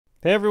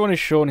Hey everyone, it's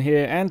Sean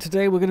here, and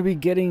today we're going to be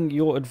getting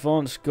your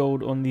advanced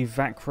gold on the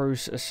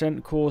Vakthros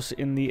Ascent course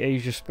in the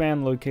Azure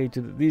span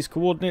located at these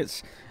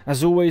coordinates.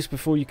 As always,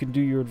 before you can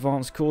do your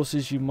advanced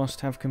courses, you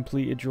must have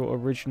completed your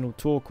original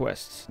tour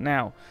quests.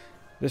 Now,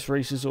 this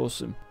race is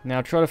awesome.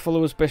 Now, try to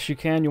follow as best you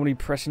can. You want to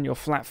be pressing your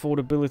flat forward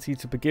ability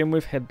to begin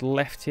with. Head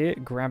left here,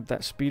 grab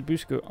that speed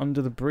boost, go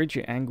under the bridge.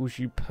 It angles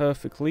you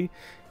perfectly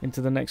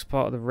into the next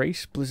part of the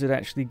race. Blizzard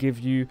actually give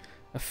you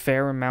a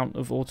fair amount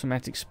of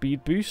automatic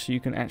speed boost, so you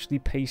can actually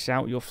pace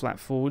out your flat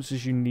forwards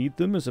as you need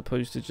them, as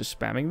opposed to just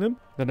spamming them.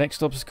 The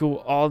next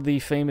obstacle are the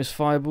famous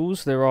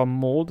fireballs. There are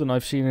more than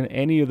I've seen in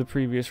any of the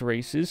previous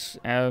races,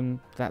 and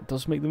that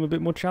does make them a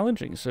bit more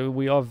challenging. So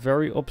we are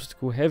very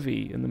obstacle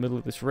heavy in the middle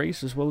of this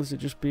race, as well as it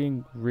just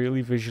being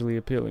really visually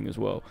appealing as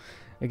well.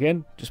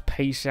 Again, just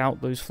pace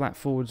out those flat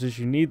forwards as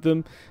you need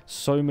them.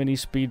 So many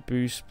speed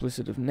boosts.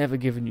 Blizzard have never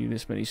given you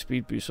this many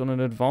speed boosts on an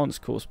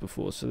advanced course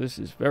before, so this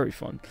is very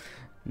fun.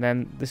 And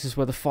then this is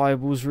where the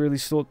fireballs really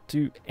start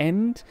to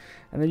end,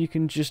 and then you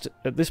can just,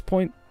 at this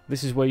point,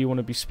 this is where you want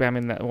to be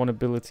spamming that one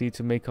ability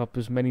to make up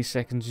as many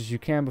seconds as you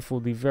can before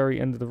the very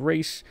end of the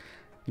race,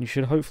 and you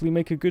should hopefully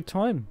make a good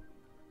time.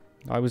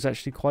 I was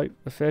actually quite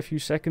a fair few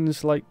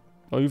seconds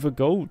over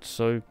gold,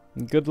 so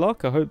good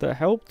luck. I hope that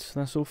helped.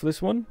 That's all for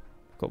this one.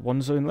 Got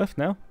one zone left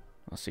now.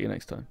 I'll see you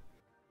next time.